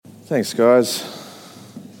Thanks, guys.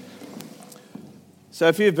 So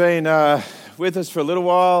if you've been with us for a little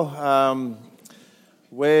while,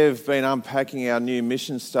 we've been unpacking our new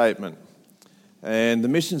mission statement. And the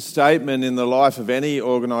mission statement in the life of any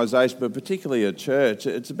organisation, but particularly a church,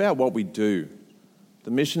 it's about what we do.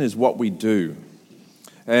 The mission is what we do.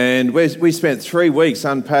 And we spent 3 weeks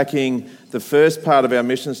unpacking the first part of our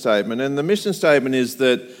mission statement. And the mission statement is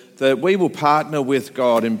that we will partner with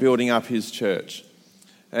God in building up his church.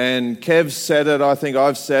 And Kev said it, I think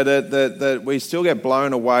I've said it, that we still get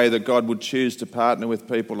blown away that God would choose to partner with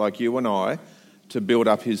people like you and I to build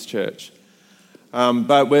up his church.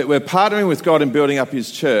 But we're partnering with God in building up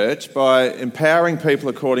his church by empowering people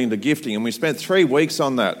according to gifting. And we spent 3 weeks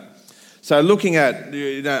on that. So looking at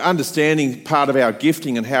understanding part of our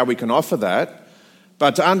gifting and how we can offer that.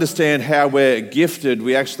 But to understand how we're gifted,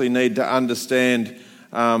 we actually need to understand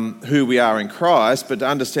who we are in Christ, but to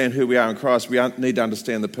understand who we are in Christ, we need to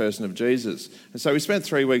understand the person of Jesus. And so we spent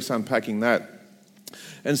 3 weeks unpacking that.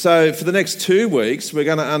 And so for the next 2 weeks, we're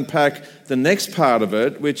going to unpack the next part of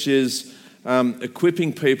it, which is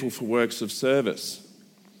equipping people for works of service.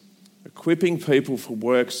 Equipping people for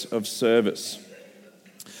works of service.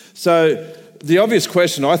 So the obvious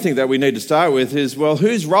question I think that we need to start with is, well,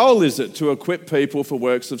 whose role is it to equip people for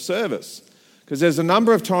works of service? Because there's a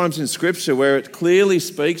number of times in Scripture where it clearly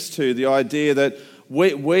speaks to the idea that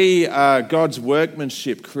we are God's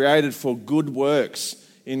workmanship created for good works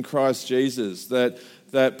in Christ Jesus.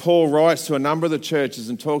 That Paul writes to a number of the churches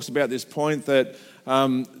and talks about this point that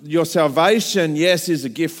your salvation, yes, is a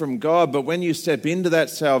gift from God, but when you step into that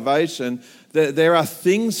salvation, there are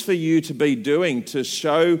things for you to be doing to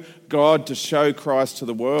show God, to show Christ to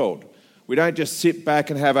the world. We don't just sit back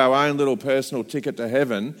and have our own little personal ticket to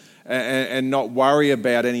heaven and not worry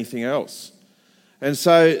about anything else. And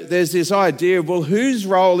so there's this idea of, well, whose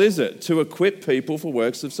role is it to equip people for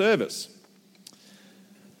works of service?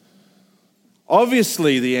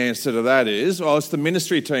 Obviously, the answer to that is, well, it's the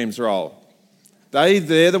ministry team's role.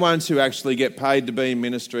 They're the ones who actually get paid to be in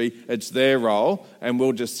ministry. It's their role, and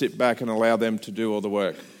we'll just sit back and allow them to do all the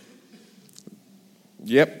work.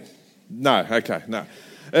 Yep. No. Okay. No.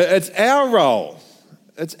 It's our role.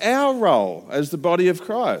 It's our role as the body of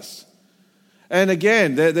Christ. And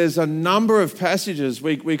again, there's a number of passages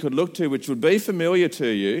we could look to which would be familiar to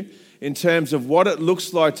you in terms of what it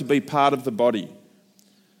looks like to be part of the body.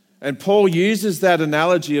 And Paul uses that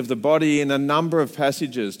analogy of the body in a number of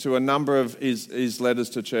passages to a number of his letters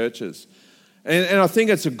to churches. And I think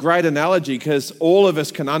it's a great analogy because all of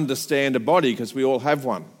us can understand a body because we all have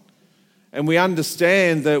one. And we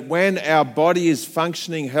understand that when our body is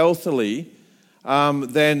functioning healthily,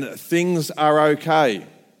 then things are okay.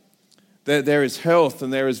 There is health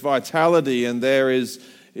and there is vitality and there is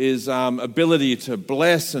ability to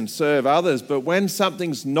bless and serve others. But when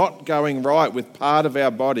something's not going right with part of our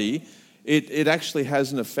body, it actually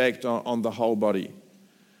has an effect on the whole body.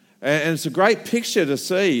 And it's a great picture to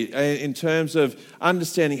see in terms of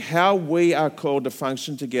understanding how we are called to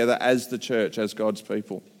function together as the church, as God's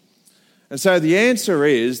people. And so the answer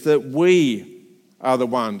is that we are the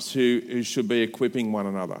ones who should be equipping one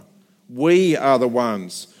another. We are the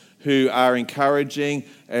ones who are encouraging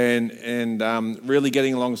and really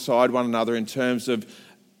getting alongside one another in terms of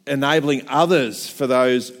enabling others for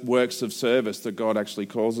those works of service that God actually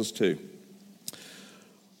calls us to.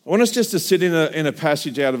 I want us just to sit in a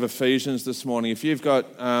passage out of Ephesians this morning. If you've got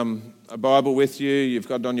a Bible with you, you've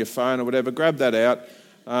got it on your phone or whatever, grab that out.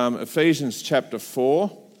 Ephesians chapter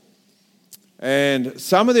 4. And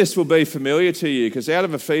some of this will be familiar to you because out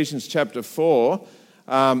of Ephesians chapter 4,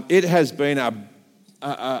 it has been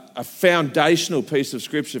a foundational piece of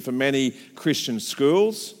scripture for many Christian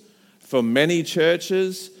schools, for many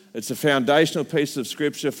churches. It's a foundational piece of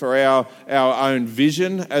scripture for our own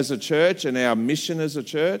vision as a church and our mission as a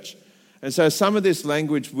church. And so some of this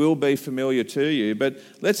language will be familiar to you. But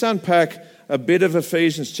let's unpack a bit of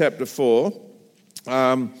Ephesians chapter 4,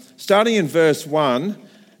 starting in verse 1.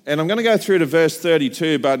 And I'm going to go through to verse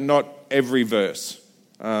 32, but not every verse.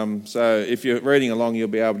 So if you're reading along, you'll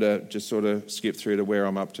be able to just sort of skip through to where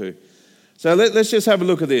I'm up to. So let's just have a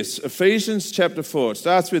look at this. Ephesians chapter 4. It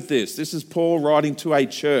starts with this. This is Paul writing to a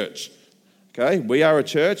church. Okay, we are a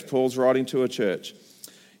church. Paul's writing to a church.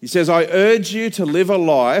 He says, I urge you to live a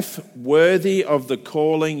life worthy of the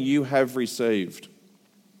calling you have received.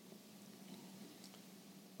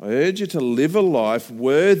 I urge you to live a life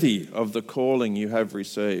worthy of the calling you have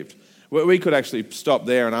received. We could actually stop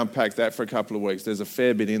there and unpack that for a couple of weeks. There's a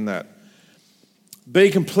fair bit in that. Be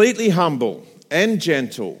completely humble and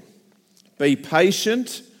gentle. Be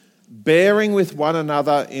patient, bearing with one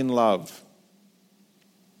another in love.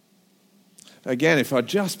 Again, if I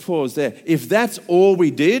just pause there, if that's all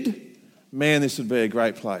we did, man, this would be a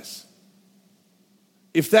great place.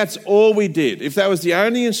 If that's all we did, if that was the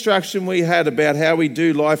only instruction we had about how we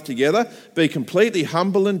do life together, be completely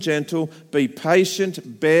humble and gentle, be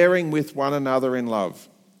patient, bearing with one another in love.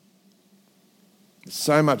 There's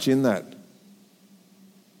so much in that.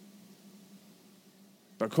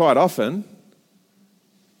 But quite often,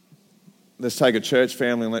 let's take a church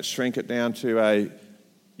family and let's shrink it down to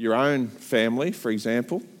your own family, for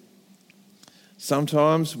example.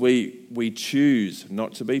 Sometimes we choose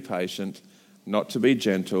not to be patient, not to be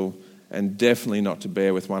gentle, and definitely not to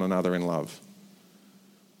bear with one another in love.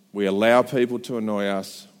 We allow people to annoy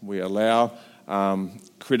us. We allow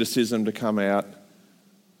criticism to come out.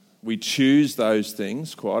 We choose those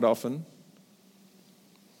things quite often.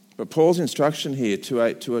 But Paul's instruction here to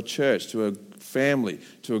a church, to a family,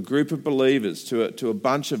 to a group of believers, to a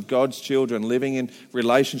bunch of God's children living in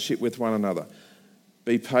relationship with one another.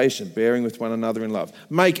 Be patient, bearing with one another in love.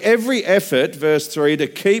 Make every effort, verse 3, to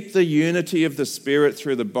keep the unity of the Spirit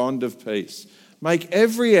through the bond of peace. Make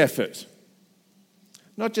every effort.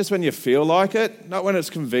 Not just when you feel like it, not when it's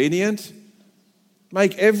convenient.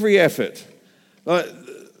 Make every effort.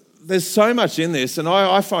 There's so much in this, and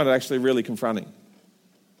I find it actually really confronting.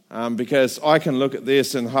 Because I can look at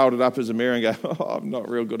this and hold it up as a mirror and go, oh, I'm not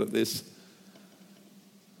real good at this.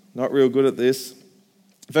 Not real good at this.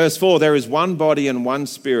 Verse 4, there is one body and one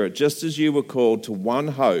Spirit, just as you were called to one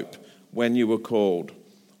hope when you were called.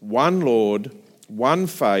 One Lord, one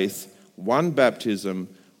faith, one baptism,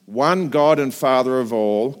 one God and Father of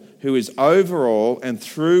all, who is over all and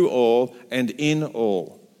through all and in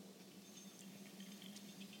all.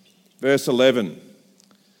 Verse 11,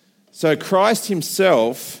 so Christ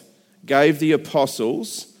himself gave the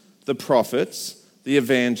apostles, the prophets, the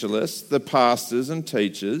evangelists, the pastors and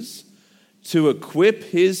teachers to equip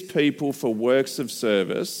his people for works of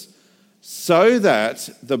service so that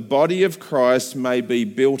the body of Christ may be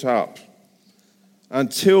built up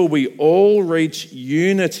until we all reach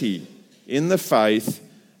unity in the faith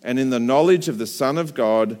and in the knowledge of the Son of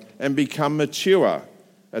God and become mature,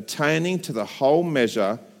 attaining to the whole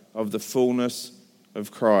measure of the fullness of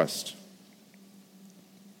Christ.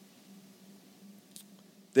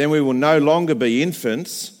 Then we will no longer be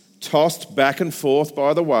infants, tossed back and forth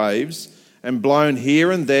by the waves and blown here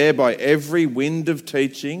and there by every wind of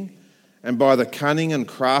teaching and by the cunning and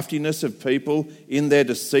craftiness of people in their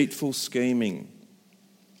deceitful scheming.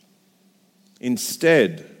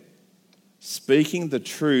 Instead, speaking the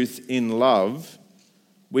truth in love,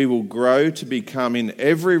 we will grow to become in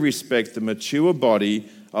every respect the mature body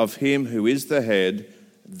of him who is the head,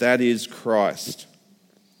 that is Christ.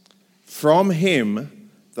 From him,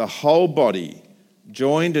 the whole body,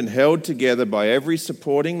 joined and held together by every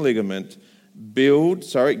supporting ligament,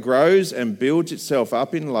 grows and builds itself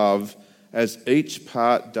up in love as each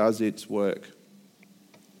part does its work.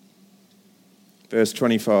 Verse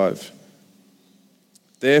 25.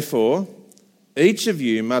 Therefore, each of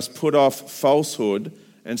you must put off falsehood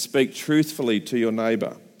and speak truthfully to your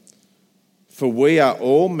neighbour, for we are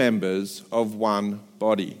all members of one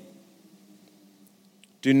body.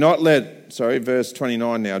 Verse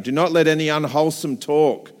 29 now. Do not let any unwholesome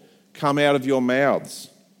talk come out of your mouths,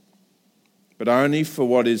 but only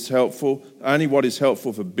what is helpful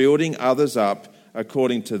for building others up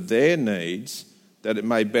according to their needs, that it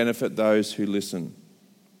may benefit those who listen.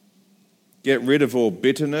 Get rid of all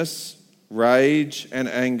bitterness, rage and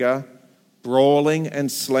anger, brawling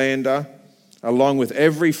and slander, along with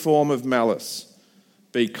every form of malice.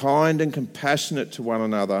 Be kind and compassionate to one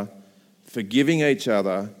another, forgiving each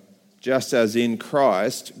other, just as in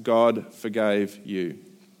Christ God forgave you.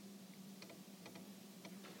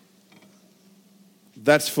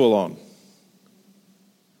 That's full on.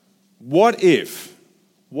 What if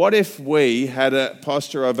we had a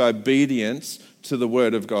posture of obedience to the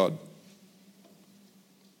Word of God?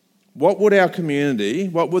 What would our community,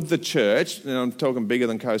 what would the church, and I'm talking bigger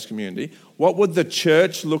than Coast Community, what would the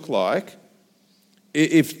church look like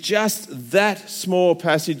if just that small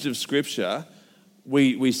passage of Scripture,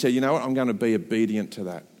 we said, you know what, I'm going to be obedient to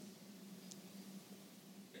that.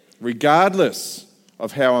 Regardless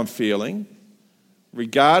of how I'm feeling,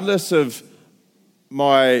 regardless of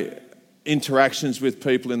my interactions with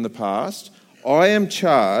people in the past, I am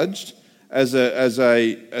charged as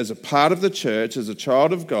a part of the church, as a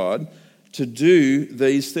child of God, to do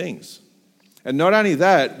these things. And not only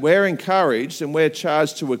that, we're encouraged and we're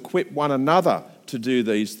charged to equip one another to do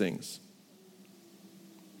these things.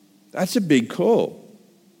 That's a big call.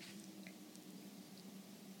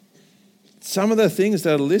 Some of the things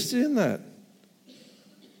that are listed in that.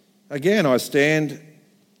 Again, I stand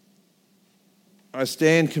I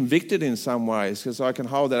stand convicted in some ways because I can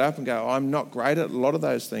hold that up and go, I'm not great at a lot of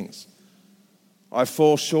those things. I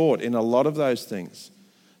fall short in a lot of those things.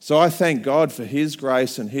 So I thank God for his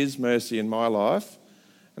grace and his mercy in my life.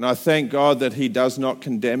 And I thank God that he does not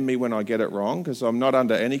condemn me when I get it wrong, because I'm not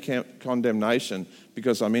under any condemnation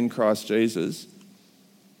because I'm in Christ Jesus.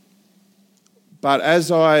 But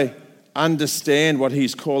as I understand what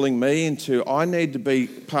he's calling me into, I need to be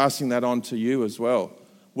passing that on to you as well.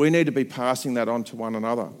 We need to be passing that on to one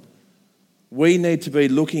another. We need to be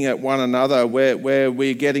looking at one another where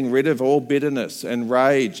we're getting rid of all bitterness and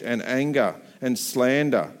rage and anger and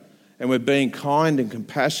slander, and we're being kind and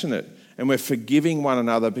compassionate, and we're forgiving one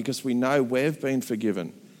another because we know we've been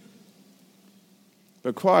forgiven.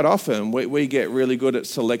 But quite often we get really good at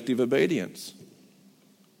selective obedience.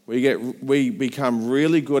 We become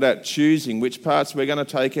really good at choosing which parts we're going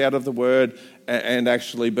to take out of the word and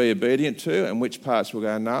actually be obedient to, and which parts we're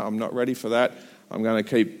going, no, I'm not ready for that. I'm going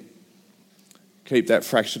to keep that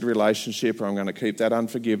fractured relationship, or I'm going to keep that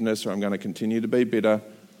unforgiveness, or I'm going to continue to be bitter.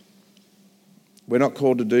 We're not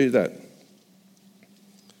called to do that.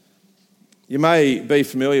 You may be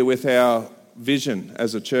familiar with our vision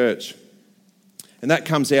as a church, and that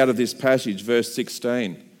comes out of this passage, verse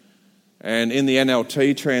 16. And in the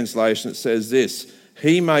NLT translation, it says this: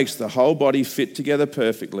 he makes the whole body fit together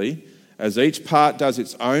perfectly. As each part does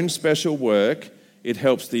its own special work, it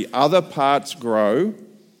helps the other parts grow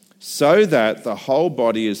so that the whole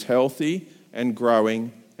body is healthy and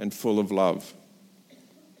growing and full of love.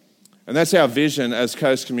 And that's our vision as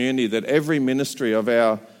Coast Community, that every ministry of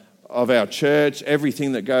our church,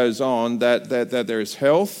 everything that goes on, that there is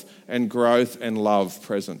health and growth and love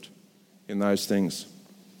present in those things.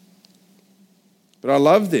 But I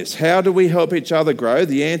love this. How do we help each other grow?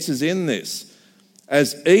 The answer's in this.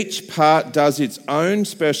 As each part does its own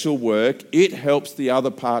special work, it helps the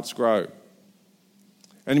other parts grow.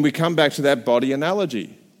 And we come back to that body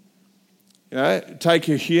analogy. You know, take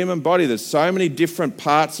your human body. There's so many different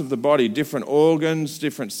parts of the body, different organs,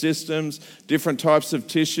 different systems, different types of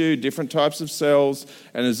tissue, different types of cells.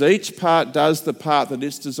 And as each part does the part that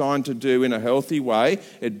it's designed to do in a healthy way,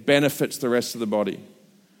 it benefits the rest of the body.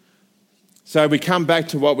 So we come back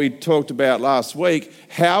to what we talked about last week.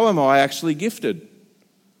 How am I actually gifted?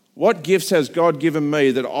 What gifts has God given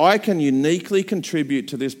me that I can uniquely contribute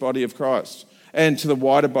to this body of Christ and to the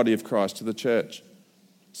wider body of Christ, to the church?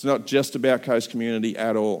 It's not just about Coast Community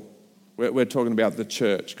at all. We're talking about the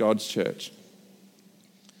church, God's church.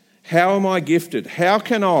 How am I gifted? How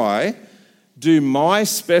can I do my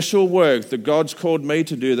special work that God's called me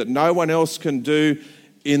to do that no one else can do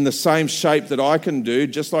in the same shape that I can do,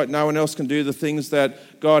 just like no one else can do the things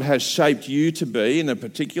that God has shaped you to be in a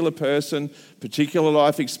particular person, particular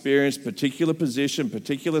life experience, particular position,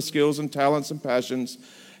 particular skills and talents and passions?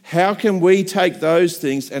 How can we take those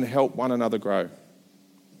things and help one another grow?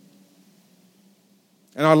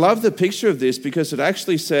 And I love the picture of this because it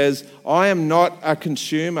actually says, I am not a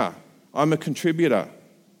consumer, I'm a contributor.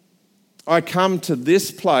 I come to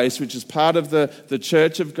this place, which is part of the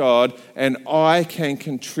church of God, and I can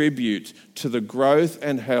contribute to the growth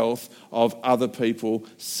and health of other people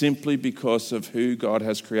simply because of who God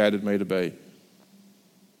has created me to be.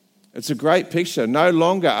 It's a great picture. No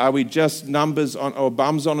longer are we just numbers on or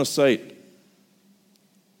bums on a seat.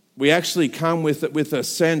 We actually come with a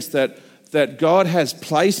sense that God has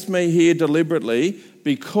placed me here deliberately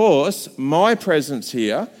because my presence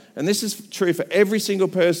here, and this is true for every single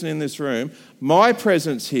person in this room, my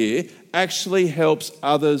presence here actually helps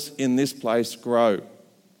others in this place grow.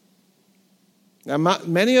 Now,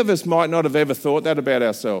 many of us might not have ever thought that about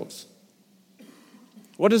ourselves.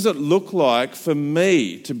 What does it look like for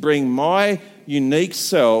me to bring my unique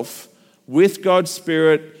self with God's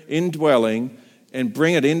Spirit indwelling and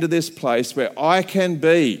bring it into this place where I can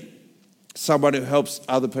be someone who helps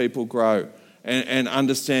other people grow and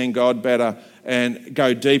understand God better and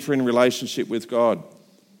go deeper in relationship with God?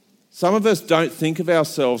 Some of us don't think of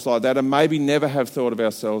ourselves like that and maybe never have thought of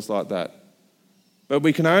ourselves like that. But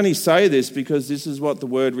we can only say this because this is what the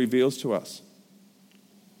Word reveals to us.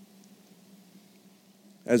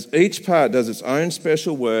 As each part does its own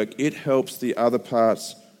special work, it helps the other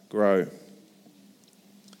parts grow.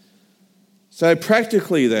 So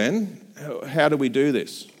practically then, how do we do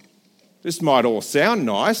this? This might all sound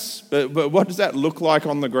nice, but what does that look like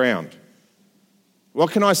on the ground?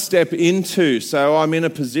 What can I step into so I'm in a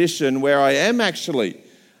position where I am actually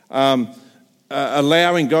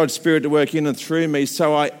allowing God's Spirit to work in and through me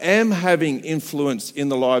so I am having influence in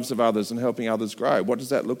the lives of others and helping others grow? What does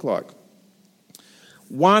that look like?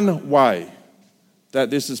 One way that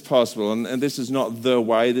this is possible. And this is not the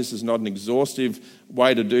way, this is not an exhaustive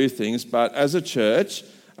way to do things, but as a church,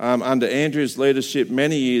 under Andrew's leadership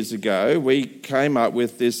many years ago, we came up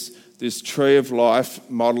with this tree of life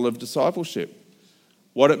model of discipleship,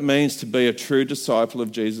 what it means to be a true disciple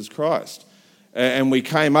of Jesus Christ. And we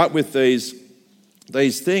came up with these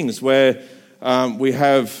things where we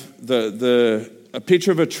have a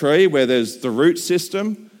picture of a tree where there's the root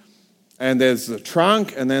system, and there's the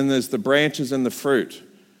trunk, and then there's the branches and the fruit.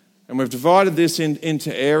 And we've divided this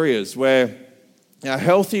into areas where our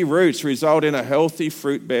healthy roots result in a healthy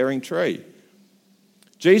fruit-bearing tree.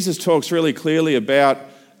 Jesus talks really clearly about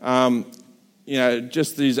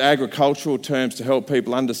just these agricultural terms to help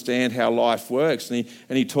people understand how life works. And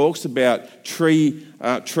he talks about trees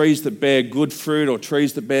that bear good fruit or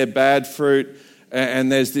trees that bear bad fruit.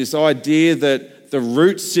 And there's this idea that the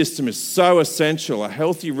root system is so essential, a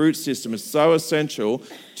healthy root system is so essential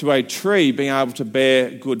to a tree being able to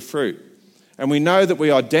bear good fruit. And we know that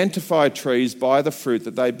we identify trees by the fruit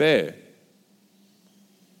that they bear.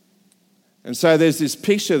 And so there's this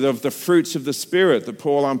picture of the fruits of the Spirit that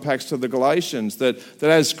Paul unpacks to the Galatians, that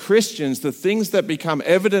as Christians, the things that become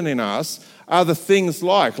evident in us are the things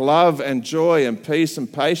like love and joy and peace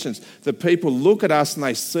and patience. That people look at us and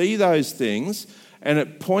they see those things, and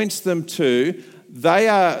it points them to they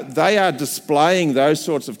are displaying those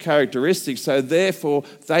sorts of characteristics, so therefore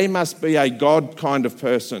they must be a God kind of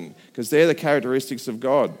person, because they're the characteristics of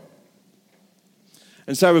God.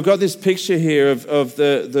 And so we've got this picture here of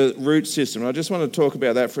the root system. I just want to talk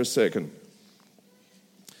about that for a second.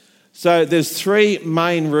 So there's three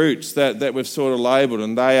main roots that we've sort of labelled,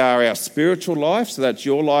 and they are our spiritual life, so that's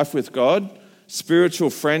your life with God, spiritual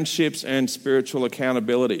friendships, and spiritual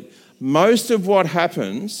accountability. Most of what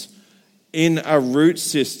happens in a root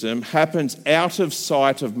system happens out of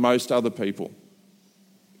sight of most other people.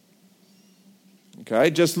 Okay,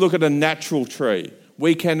 just look at a natural tree.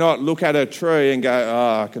 We cannot look at a tree and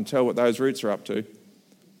go, I can tell what those roots are up to.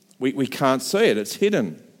 We can't see it, it's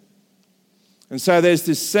hidden. And so there's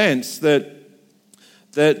this sense that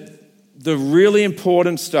the really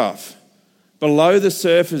important stuff below the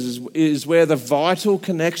surface is where the vital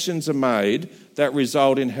connections are made that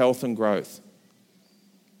result in health and growth.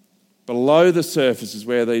 Below the surface is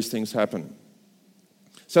where these things happen.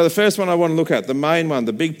 So the first one I want to look at, the main one,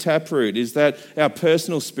 the big taproot, is that our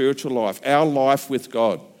personal spiritual life, our life with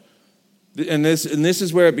God. And this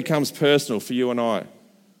is where it becomes personal for you and I.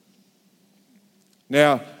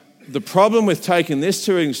 Now, the problem with taking this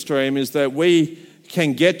to an extreme is that we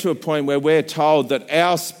can get to a point where we're told that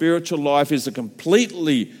our spiritual life is a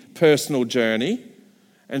completely personal journey,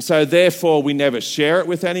 and so therefore we never share it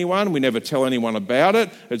with anyone, we never tell anyone about it.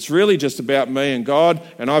 It's really just about me and God,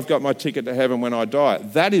 and I've got my ticket to heaven when I die.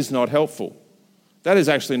 That is not helpful. That is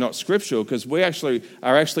actually not scriptural, because we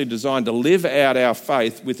are actually designed to live out our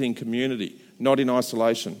faith within community, not in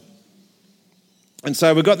isolation. And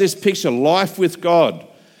so we've got this picture, life with God.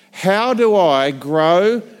 How do I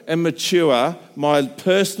grow and mature my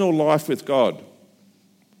personal life with God?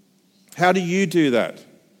 How do you do that?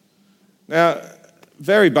 Now,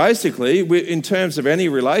 very basically, in terms of any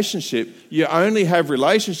relationship, you only have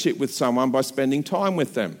relationship with someone by spending time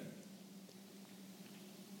with them.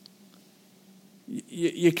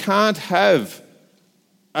 You can't have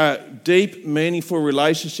a deep, meaningful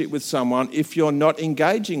relationship with someone if you're not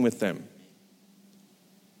engaging with them.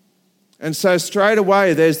 And so straight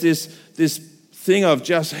away, there's this thing of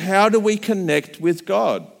just how do we connect with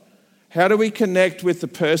God? How do we connect with the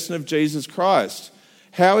person of Jesus Christ?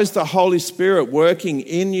 How is the Holy Spirit working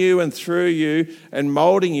in you and through you and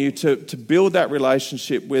moulding you to build that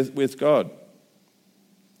relationship with God?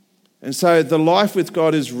 And so the life with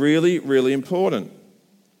God is really, really important.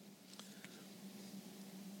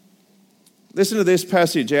 Listen to this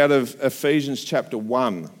passage out of Ephesians chapter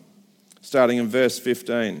 1, starting in verse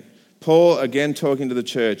 15. Paul, again talking to the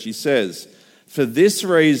church, he says, "For this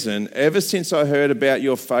reason, ever since I heard about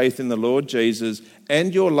your faith in the Lord Jesus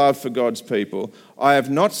and your love for God's people, I have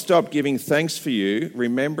not stopped giving thanks for you,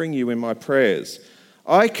 remembering you in my prayers.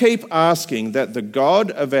 I keep asking that the God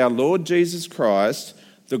of our Lord Jesus Christ,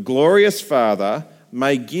 the glorious Father,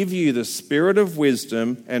 may give you the spirit of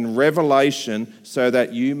wisdom and revelation so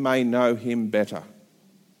that you may know him better."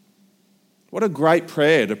 What a great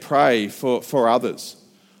prayer to pray for others.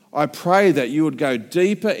 I pray that you would go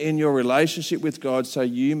deeper in your relationship with God so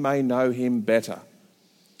you may know him better.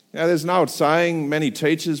 Now, there's an old saying, many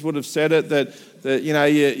teachers would have said it, that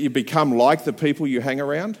you become like the people you hang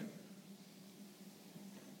around.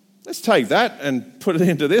 Let's take that and put it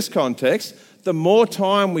into this context. The more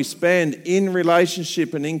time we spend in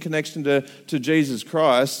relationship and in connection to Jesus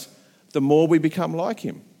Christ, the more we become like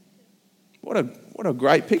him. What a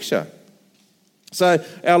great picture. So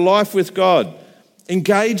our life with God,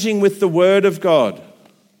 engaging with the Word of God,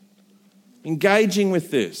 engaging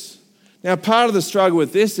with this. Now, part of the struggle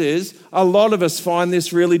with this is a lot of us find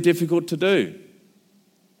this really difficult to do.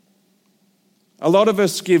 A lot of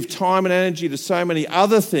us give time and energy to so many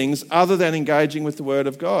other things other than engaging with the Word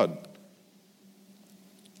of God.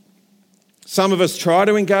 Some of us try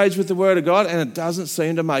to engage with the Word of God and it doesn't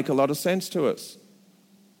seem to make a lot of sense to us.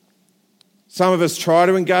 Some of us try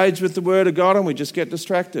to engage with the Word of God and we just get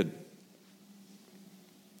distracted.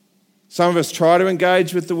 Some of us try to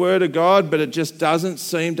engage with the Word of God, but it just doesn't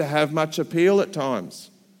seem to have much appeal at times.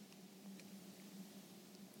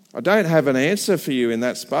 I don't have an answer for you in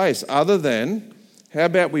that space other than, how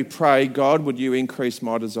about we pray, God, would you increase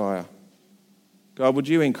my desire? God, would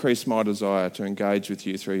you increase my desire to engage with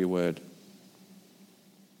you through your Word?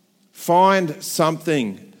 Find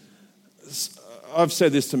something. I've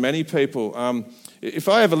said this to many people. If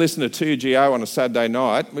I ever listen to 2GO on a Saturday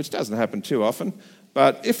night, which doesn't happen too often,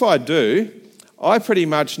 but if I do, I pretty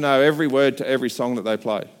much know every word to every song that they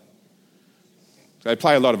play. They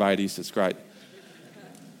play a lot of 80s, it's great.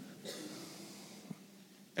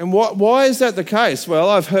 And why is that the case? Well,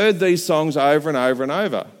 I've heard these songs over and over and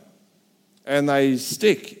over, and they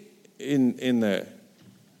stick in there.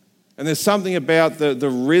 And there's something about the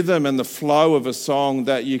rhythm and the flow of a song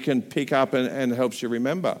that you can pick up and helps you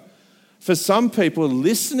remember. For some people,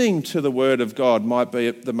 listening to the Word of God might be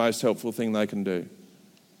the most helpful thing they can do.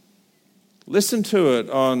 Listen to it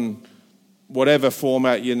on whatever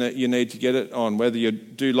format you need to get it on, whether you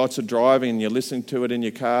do lots of driving and you're listening to it in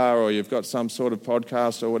your car or you've got some sort of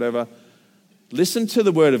podcast or whatever. Listen to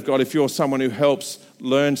the Word of God if you're someone who helps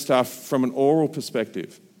learn stuff from an oral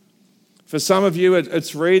perspective. For some of you,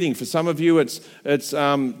 it's reading. For some of you, it's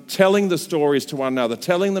telling the stories to one another,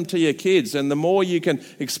 telling them to your kids. And the more you can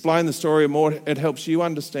explain the story, the more it helps you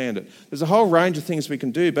understand it. There's a whole range of things we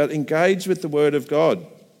can do, but engage with the Word of God.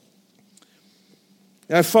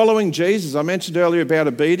 Now, following Jesus, I mentioned earlier about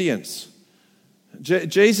obedience.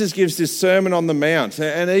 Jesus gives this Sermon on the Mount,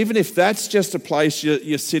 and even if that's just a place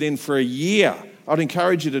you sit in for a year, I'd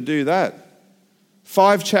encourage you to do that.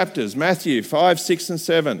 5 chapters, Matthew 5, 6 and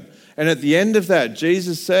 7. And at the end of that,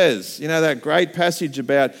 Jesus says, that great passage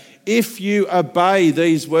about, if you obey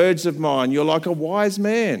these words of mine, you're like a wise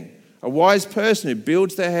man, a wise person who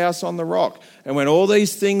builds their house on the rock. And when all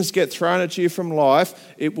these things get thrown at you from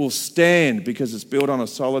life, it will stand because it's built on a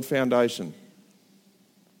solid foundation.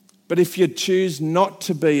 But if you choose not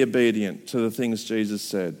to be obedient to the things Jesus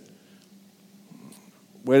said,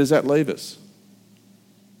 where does that leave us?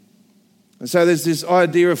 And so there's this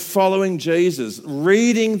idea of following Jesus,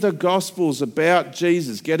 reading the Gospels about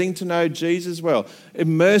Jesus, getting to know Jesus well,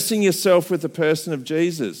 immersing yourself with the person of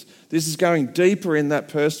Jesus. This is going deeper in that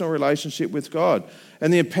personal relationship with God.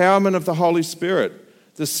 And the empowerment of the Holy Spirit,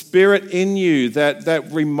 the Spirit in you that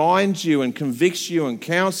reminds you and convicts you and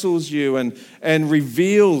counsels you and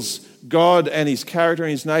reveals God and his character and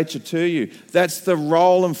his nature to you. That's the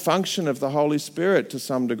role and function of the Holy Spirit to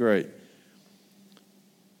some degree.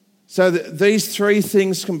 So these 3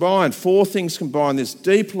 things combined, 4 things combined, this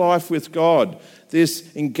deep life with God,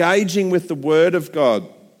 this engaging with the Word of God,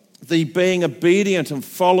 the being obedient and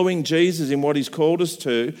following Jesus in what he's called us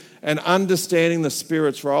to, and understanding the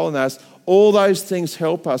Spirit's role in us, all those things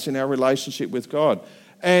help us in our relationship with God.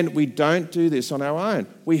 And we don't do this on our own.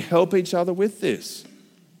 We help each other with this.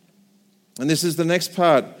 And this is the next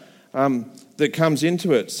part that comes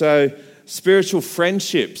into it. So spiritual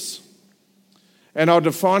friendships. And I'll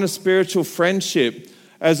define a spiritual friendship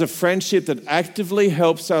as a friendship that actively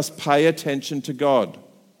helps us pay attention to God.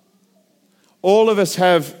 All of us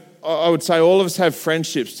have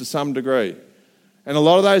friendships to some degree. And a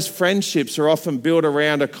lot of those friendships are often built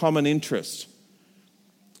around a common interest.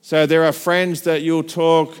 So there are friends that you'll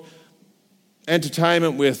talk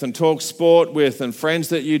entertainment with and talk sport with, and friends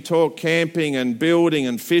that you talk camping and building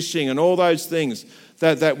and fishing and all those things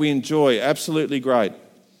that we enjoy. Absolutely great.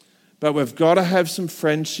 But we've got to have some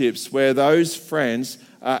friendships where those friends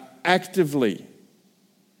are actively,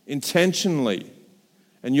 intentionally,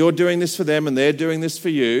 and you're doing this for them and they're doing this for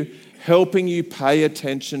you, helping you pay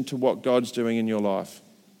attention to what God's doing in your life.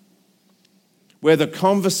 Where the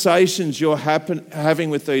conversations you're having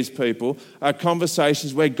with these people are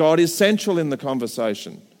conversations where God is central in the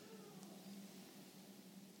conversation.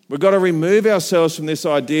 We've got to remove ourselves from this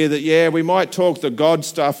idea that, we might talk the God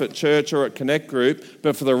stuff at church or at Connect Group,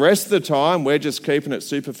 but for the rest of the time, we're just keeping it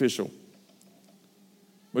superficial.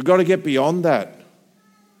 We've got to get beyond that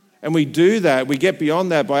And we do that, we get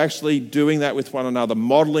beyond that by actually doing that with one another,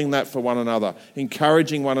 modelling that for one another,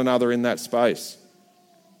 encouraging one another in that space.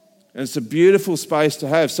 And it's a beautiful space to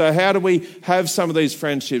have. So how do we have some of these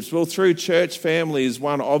friendships? Well, through church family is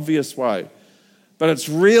one obvious way. But it's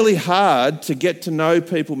really hard to get to know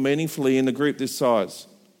people meaningfully in a group this size.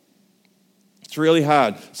 It's really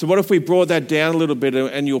hard. So what if we brought that down a little bit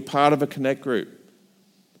and you're part of a connect group?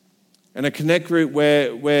 And a connect group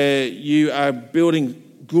where you are building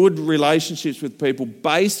good relationships with people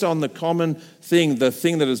based on the common thing. The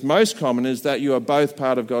thing that is most common is that you are both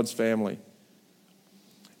part of God's family.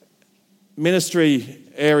 Ministry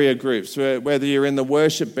area groups, whether you're in the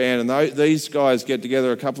worship band, and these guys get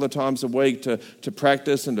together a couple of times a week to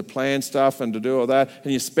practice and to plan stuff and to do all that,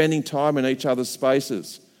 and you're spending time in each other's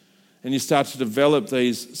spaces, and you start to develop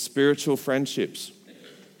these spiritual friendships.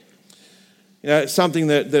 You know, something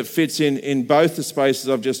that fits in both the spaces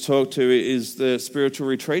I've just talked to is the spiritual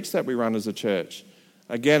retreats that we run as a church.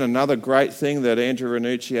 Again, another great thing that Andrew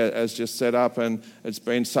McInnes has just set up, and it's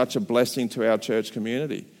been such a blessing to our church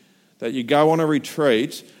community. That you go on a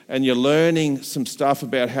retreat and you're learning some stuff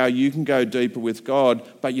about how you can go deeper with God,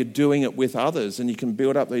 but you're doing it with others, and you can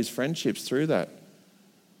build up these friendships through that.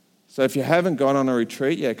 So if you haven't gone on a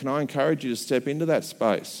retreat yet, can I encourage you to step into that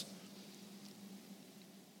space?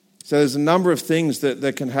 So there's a number of things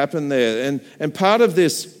that can happen there. And part of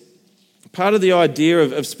the idea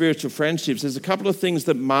of spiritual friendships, there's a couple of things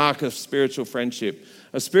that mark a spiritual friendship.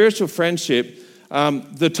 A spiritual friendship,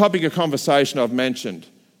 the topic of conversation I've mentioned.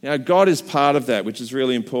 You know, God is part of that, which is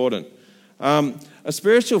really important. A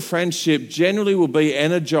spiritual friendship generally will be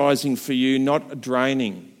energizing for you, not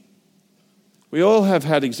draining. We all have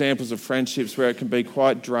had examples of friendships where it can be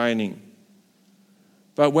quite draining.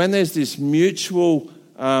 But when there's this mutual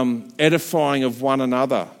edifying of one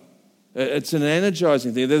another, it's an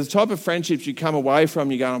energizing thing. There's the type of friendships you come away from,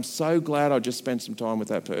 you go, I'm so glad I just spent some time with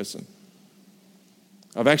that person.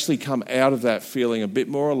 I've actually come out of that feeling a bit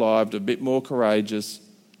more alive, a bit more courageous.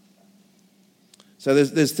 So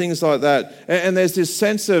there's things like that. And there's this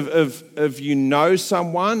sense of you know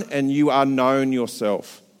someone and you are known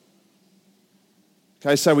yourself.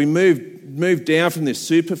 Okay, so we move down from this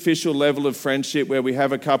superficial level of friendship where we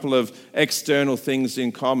have a couple of external things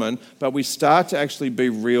in common, but we start to actually be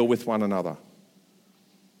real with one another.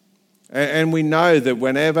 And we know that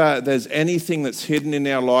whenever there's anything that's hidden in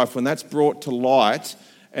our life, when that's brought to light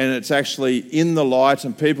and it's actually in the light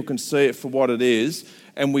and people can see it for what it is,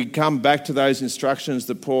 and we come back to those instructions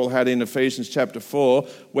that Paul had in Ephesians chapter 4,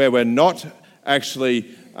 where we're not actually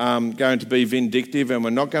going to be vindictive, and we're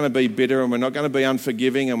not going to be bitter, and we're not going to be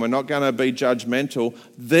unforgiving, and we're not going to be judgmental.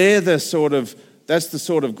 That's the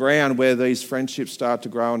sort of ground where these friendships start to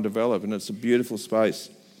grow and develop, and it's a beautiful space.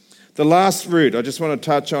 The last root I just want to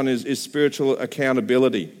touch on is spiritual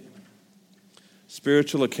accountability.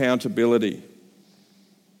 Spiritual accountability.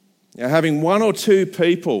 Now, having one or two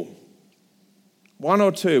people.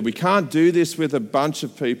 We can't do this with a bunch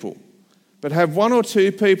of people. But have one or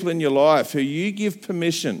two people in your life who you give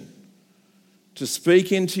permission to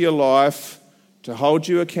speak into your life, to hold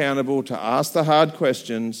you accountable, to ask the hard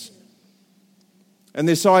questions. And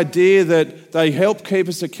this idea that they help keep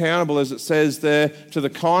us accountable, as it says there, to the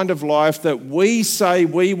kind of life that we say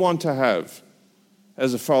we want to have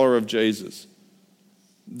as a follower of Jesus.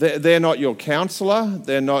 They're not your counsellor.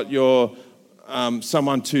 They're not your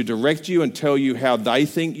someone to direct you and tell you how they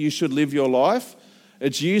think you should live your life.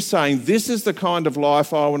 It's you saying, this is the kind of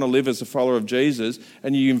life I want to live as a follower of Jesus,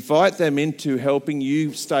 and you invite them into helping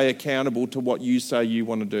you stay accountable to what you say you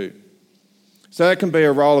want to do. So that can be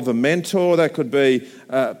a role of a mentor, that could be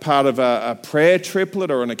part of a prayer triplet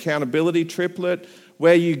or an accountability triplet,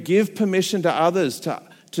 where you give permission to others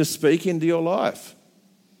to speak into your life.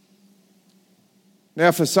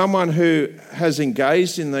 Now, for someone who has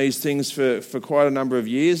engaged in these things for quite a number of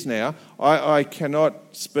years now, I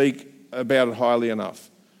cannot speak about it highly enough.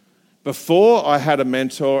 Before I had a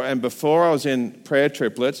mentor and before I was in prayer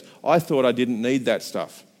triplets, I thought I didn't need that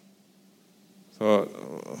stuff. Thought,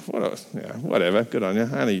 whatever, good on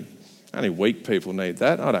you. Only weak people need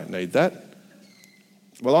that. I don't need that.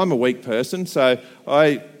 Well, I'm a weak person, so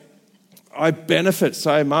I benefit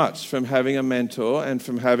so much from having a mentor and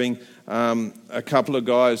from having a couple of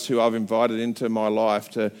guys who I've invited into my life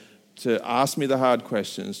to ask me the hard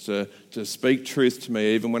questions, to speak truth to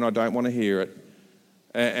me even when I don't want to hear it.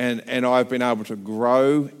 And I've been able to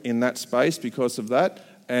grow in that space because of that.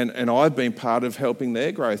 And I've been part of helping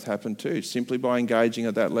their growth happen too, simply by engaging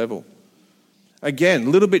at that level. Again, a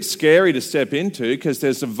little bit scary to step into because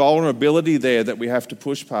there's a vulnerability there that we have to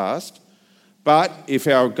push past. But if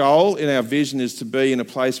our goal in our vision is to be in a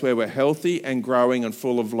place where we're healthy and growing and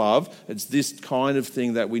full of love, it's this kind of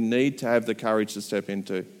thing that we need to have the courage to step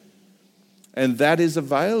into. And that is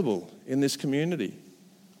available in this community.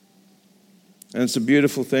 And it's a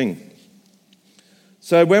beautiful thing.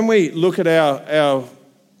 So when we look at our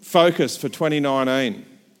focus for 2019,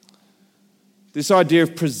 this idea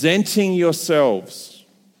of presenting yourselves,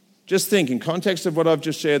 just think in context of what I've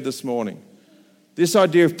just shared this morning, this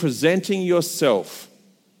idea of presenting yourself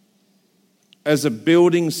as a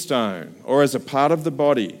building stone or as a part of the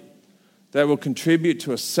body that will contribute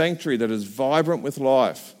to a sanctuary that is vibrant with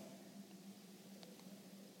life,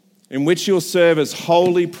 in which you'll serve as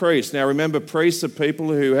holy priests. Now remember, priests are people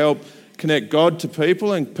who help connect God to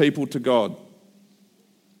people and people to God.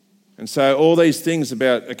 And so all these things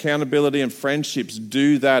about accountability and friendships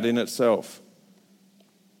do that in itself.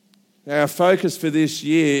 Now, our focus for this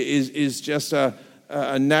year is just a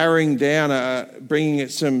narrowing down, bringing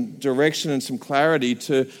it some direction and some clarity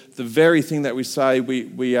to the very thing that we say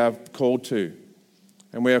we are called to.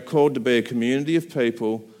 And we are called to be a community of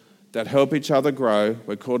people that help each other grow.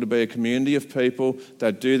 We're called to be a community of people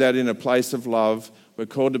that do that in a place of love. We're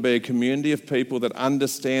called to be a community of people that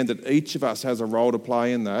understand that each of us has a role to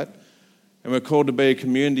play in that. And we're called to be a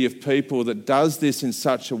community of people that does this in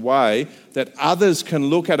such a way that others can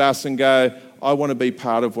look at us and go, I want to be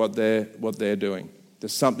part of what they're doing.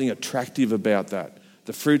 There's something attractive about that.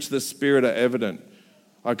 The fruits of the Spirit are evident.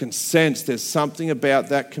 I can sense there's something about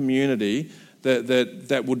that community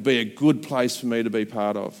that would be a good place for me to be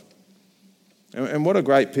part of. And what a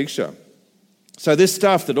great picture. So this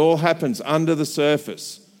stuff that all happens under the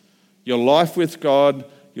surface, your life with God,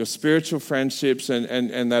 your spiritual friendships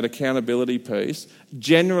and that accountability piece,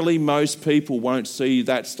 generally most people won't see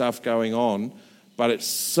that stuff going on, but it's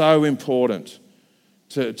so important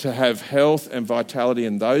to have health and vitality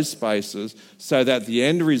in those spaces so that the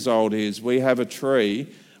end result is we have a tree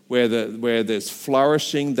where there's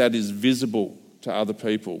flourishing that is visible to other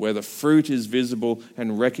people, where the fruit is visible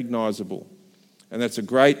and recognisable. And that's a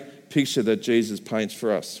great picture that Jesus paints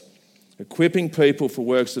for us. Equipping people for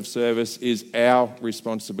works of service is our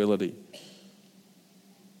responsibility.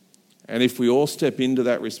 And if we all step into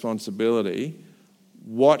that responsibility,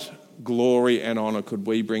 what glory and honour could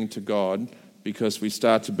we bring to God because we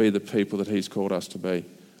start to be the people that He's called us to be?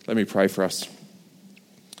 Let me pray for us.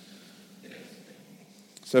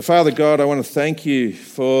 So, Father God, I want to thank you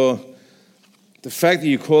for the fact that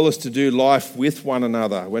you call us to do life with one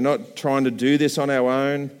another. We're not trying to do this on our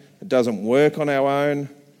own. It doesn't work on our own.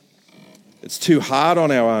 It's too hard on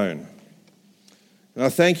our own. And I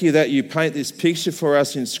thank you that you paint this picture for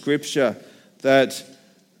us in Scripture that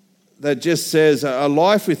just says a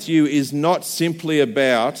life with you is not simply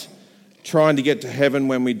about trying to get to heaven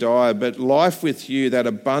when we die, but life with you, that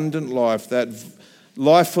abundant life, that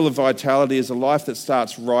life full of vitality is a life that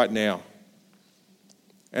starts right now.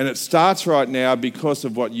 And it starts right now because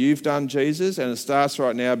of what you've done, Jesus, and it starts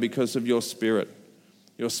right now because of your Spirit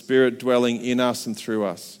dwelling in us and through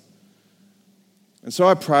us. And so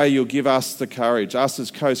I pray you'll give us the courage, us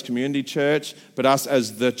as Coast Community Church, but us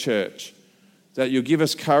as the church, that you'll give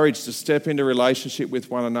us courage to step into relationship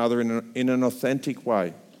with one another in an authentic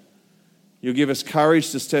way. You'll give us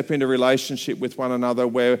courage to step into relationship with one another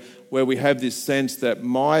where we have this sense that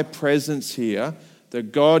my presence here,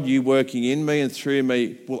 that God, you working in me and through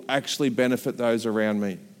me, will actually benefit those around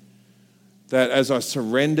me. That as I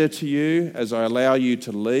surrender to you, as I allow you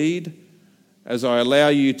to lead, as I allow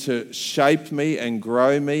you to shape me and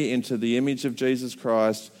grow me into the image of Jesus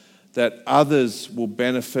Christ, that others will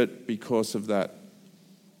benefit because of that.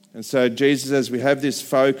 And so, Jesus, as we have this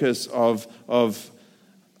focus of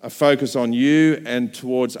a focus on you and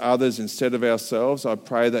towards others instead of ourselves, I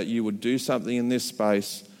pray that you would do something in this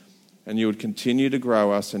space and you would continue to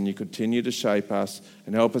grow us and you continue to shape us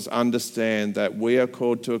and help us understand that we are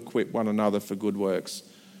called to equip one another for good works.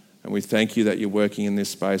 And we thank you that you're working in this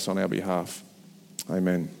space on our behalf.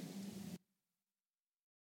 Amen.